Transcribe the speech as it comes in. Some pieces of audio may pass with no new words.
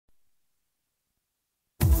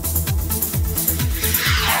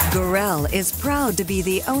Gorel is proud to be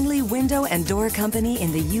the only window and door company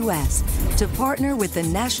in the U.S. to partner with the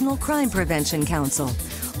National Crime Prevention Council,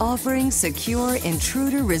 offering secure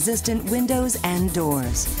intruder-resistant windows and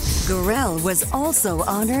doors. Gorel was also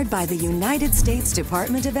honored by the United States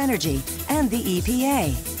Department of Energy and the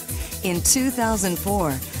EPA. In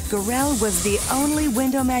 2004, Gorel was the only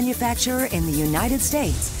window manufacturer in the United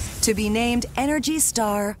States to be named Energy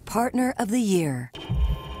Star Partner of the Year.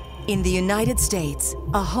 In the United States,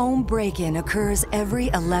 a home break-in occurs every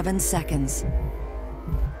 11 seconds.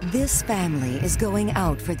 This family is going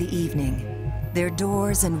out for the evening. Their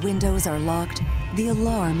doors and windows are locked, the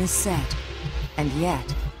alarm is set, and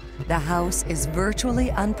yet, the house is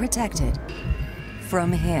virtually unprotected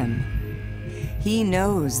from him. He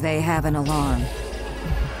knows they have an alarm,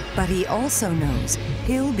 but he also knows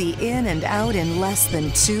he'll be in and out in less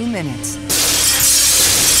than 2 minutes.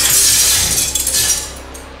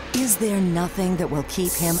 Is there nothing that will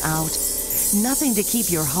keep him out? Nothing to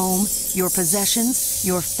keep your home, your possessions,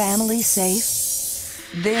 your family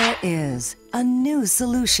safe? There is a new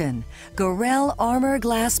solution. Gorel Armor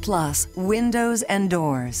Glass Plus windows and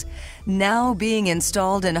doors. Now being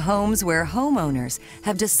installed in homes where homeowners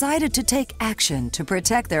have decided to take action to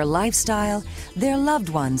protect their lifestyle, their loved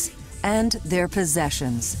ones, and their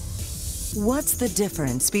possessions. What's the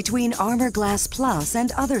difference between Armor Glass Plus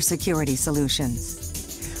and other security solutions?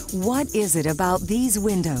 What is it about these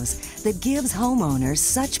windows that gives homeowners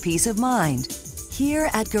such peace of mind? Here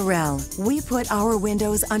at Gorel, we put our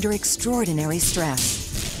windows under extraordinary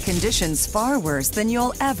stress. Conditions far worse than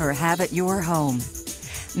you'll ever have at your home.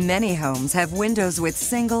 Many homes have windows with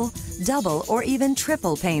single, double, or even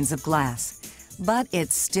triple panes of glass, but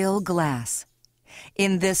it's still glass.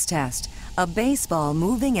 In this test, a baseball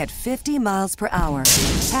moving at 50 miles per hour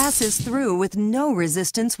passes through with no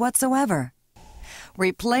resistance whatsoever.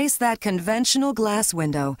 Replace that conventional glass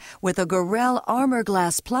window with a Gorel Armor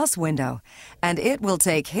Glass Plus window, and it will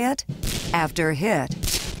take hit after hit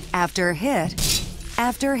after hit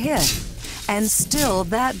after hit, and still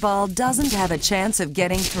that ball doesn't have a chance of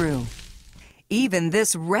getting through. Even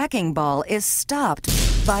this wrecking ball is stopped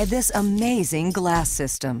by this amazing glass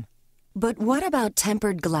system. But what about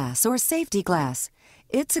tempered glass or safety glass?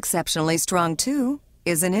 It's exceptionally strong too,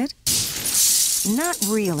 isn't it? Not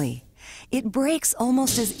really. It breaks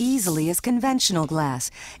almost as easily as conventional glass,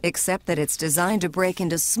 except that it's designed to break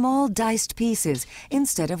into small diced pieces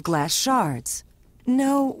instead of glass shards.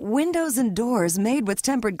 No, windows and doors made with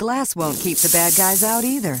tempered glass won't keep the bad guys out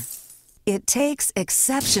either. It takes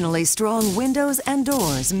exceptionally strong windows and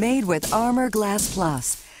doors made with Armor Glass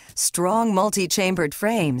Plus, strong multi-chambered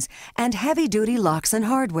frames, and heavy-duty locks and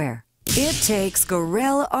hardware. It takes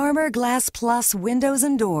Gorel Armor Glass Plus windows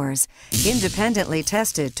and doors, independently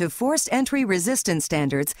tested to forced entry resistance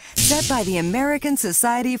standards set by the American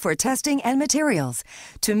Society for Testing and Materials,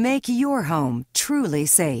 to make your home truly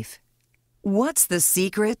safe. What's the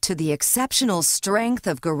secret to the exceptional strength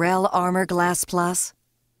of Gorel Armor Glass Plus?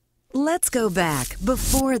 Let's go back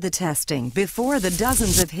before the testing, before the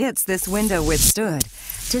dozens of hits this window withstood,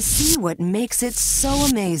 to see what makes it so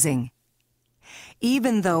amazing.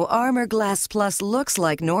 Even though Armor Glass Plus looks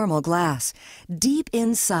like normal glass, deep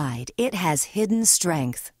inside it has hidden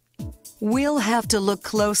strength. We'll have to look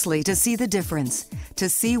closely to see the difference, to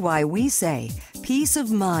see why we say peace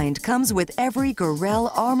of mind comes with every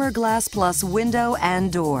Gorel Armor Glass Plus window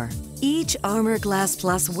and door. Each Armor Glass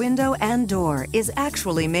Plus window and door is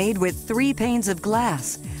actually made with 3 panes of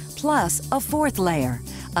glass, plus a 4th layer,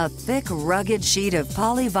 a thick, rugged sheet of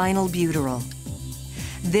polyvinyl butyryl.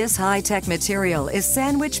 This high-tech material is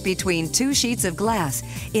sandwiched between 2 sheets of glass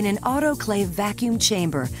in an autoclave vacuum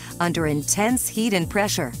chamber under intense heat and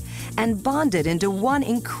pressure, and bonded into one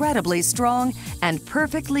incredibly strong and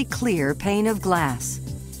perfectly clear pane of glass.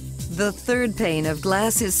 The 3rd pane of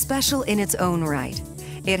glass is special in its own right.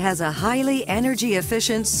 It has a highly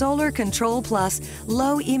energy-efficient Solar Control Plus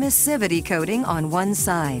low emissivity coating on one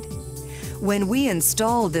side. When we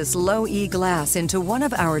install this low-E glass into one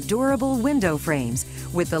of our durable window frames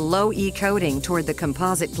with the low-E coating toward the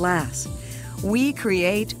composite glass, we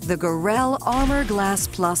create the Gorel Armor Glass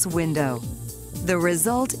Plus window. The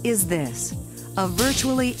result is this: a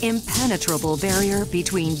virtually impenetrable barrier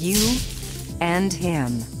between you and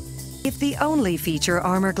him. If the only feature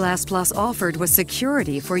Armor Glass Plus offered was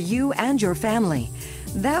security for you and your family,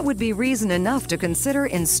 that would be reason enough to consider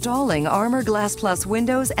installing Armor Glass Plus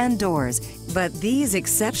windows and doors. But these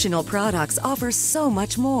exceptional products offer so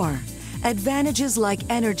much more. Advantages like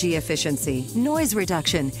energy efficiency, noise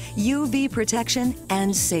reduction, UV protection,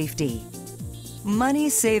 and safety.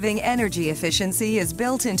 Money-saving energy efficiency is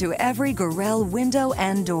built into every Gorel window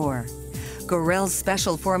and door. Gorel's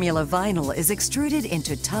special formula vinyl is extruded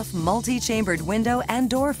into tough multi-chambered window and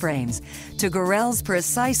door frames to Gorel's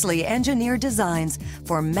precisely engineered designs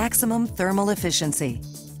for maximum thermal efficiency.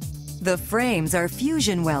 The frames are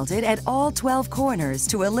fusion welded at all 12 corners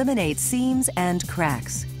to eliminate seams and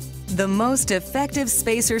cracks. The most effective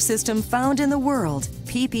spacer system found in the world,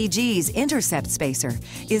 PPG's Intercept Spacer,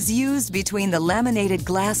 is used between the laminated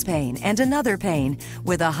glass pane and another pane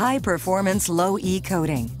with a high-performance low-E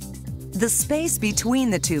coating. The space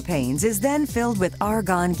between the two panes is then filled with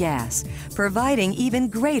argon gas, providing even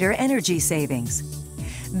greater energy savings.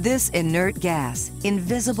 This inert gas,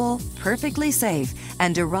 invisible, perfectly safe,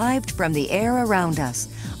 and derived from the air around us,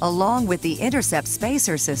 along with the Intercept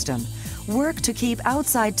Spacer system, work to keep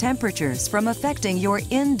outside temperatures from affecting your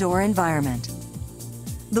indoor environment.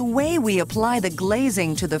 The way we apply the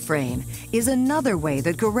glazing to the frame is another way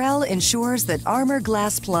that Gorel ensures that Armor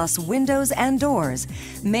Glass Plus windows and doors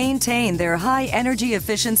maintain their high energy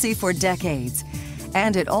efficiency for decades,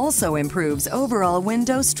 and it also improves overall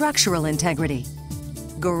window structural integrity.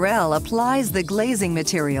 Gorel applies the glazing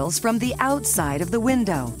materials from the outside of the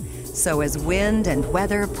window, so as wind and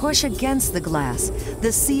weather push against the glass,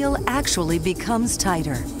 the seal actually becomes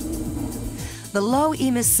tighter. The low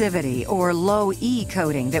emissivity or low E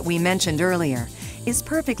coating that we mentioned earlier is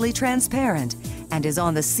perfectly transparent and is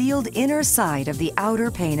on the sealed inner side of the outer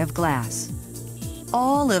pane of glass.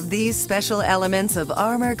 All of these special elements of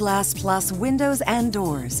Armor Glass Plus windows and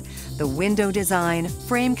doors, the window design,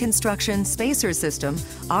 frame construction, spacer system,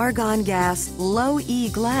 argon gas, low E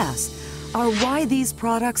glass, are why these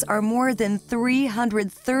products are more than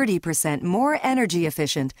 330% more energy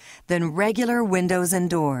efficient than regular windows and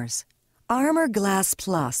doors. Armor Glass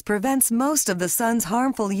Plus prevents most of the sun's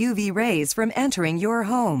harmful UV rays from entering your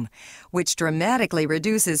home, which dramatically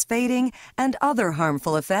reduces fading and other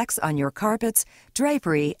harmful effects on your carpets,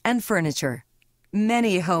 drapery, and furniture.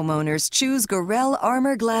 Many homeowners choose Gorel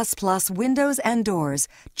Armor Glass Plus windows and doors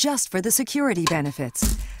just for the security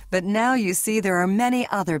benefits. But now you see there are many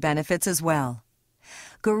other benefits as well.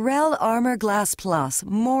 Gorel Armor Glass Plus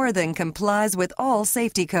more than complies with all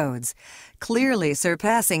safety codes, clearly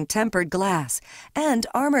surpassing tempered glass, and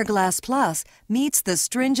Armor Glass Plus meets the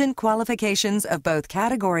stringent qualifications of both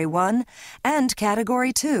Category 1 and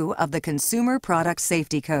Category 2 of the Consumer Product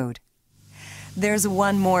Safety Code. There's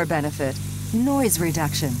one more benefit: noise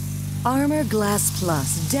reduction. Armor Glass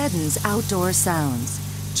Plus deadens outdoor sounds.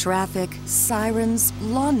 Traffic, sirens,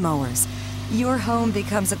 lawnmowers. Your home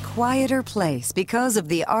becomes a quieter place because of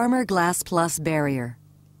the Armor Glass Plus barrier.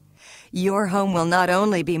 Your home will not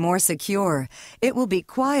only be more secure, it will be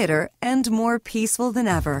quieter and more peaceful than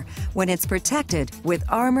ever when it's protected with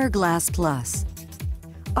Armor Glass Plus.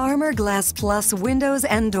 Armor Glass Plus windows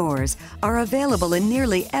and doors are available in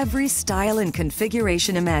nearly every style and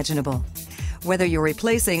configuration imaginable, whether you're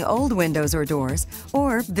replacing old windows or doors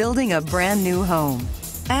or building a brand new home.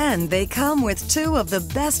 And they come with 2 of the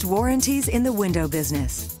best warranties in the window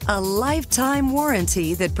business. A lifetime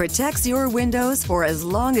warranty that protects your windows for as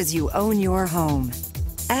long as you own your home.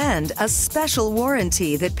 And a special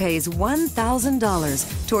warranty that pays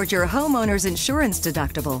 $1,000 toward your homeowner's insurance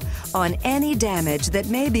deductible on any damage that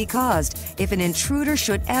may be caused if an intruder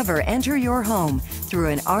should ever enter your home through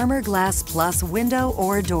an Armor Glass Plus window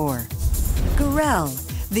or door. Gorel,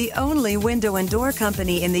 the only window and door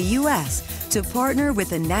company in the U.S. to partner with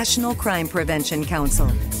the National Crime Prevention Council.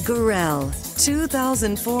 Gorel,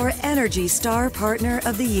 2004 Energy Star Partner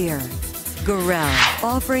of the Year. Gorel,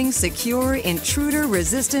 offering secure,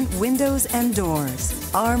 intruder-resistant windows and doors.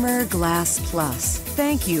 Armor Glass Plus.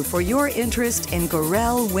 Thank you for your interest in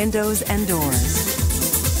Gorel windows and doors.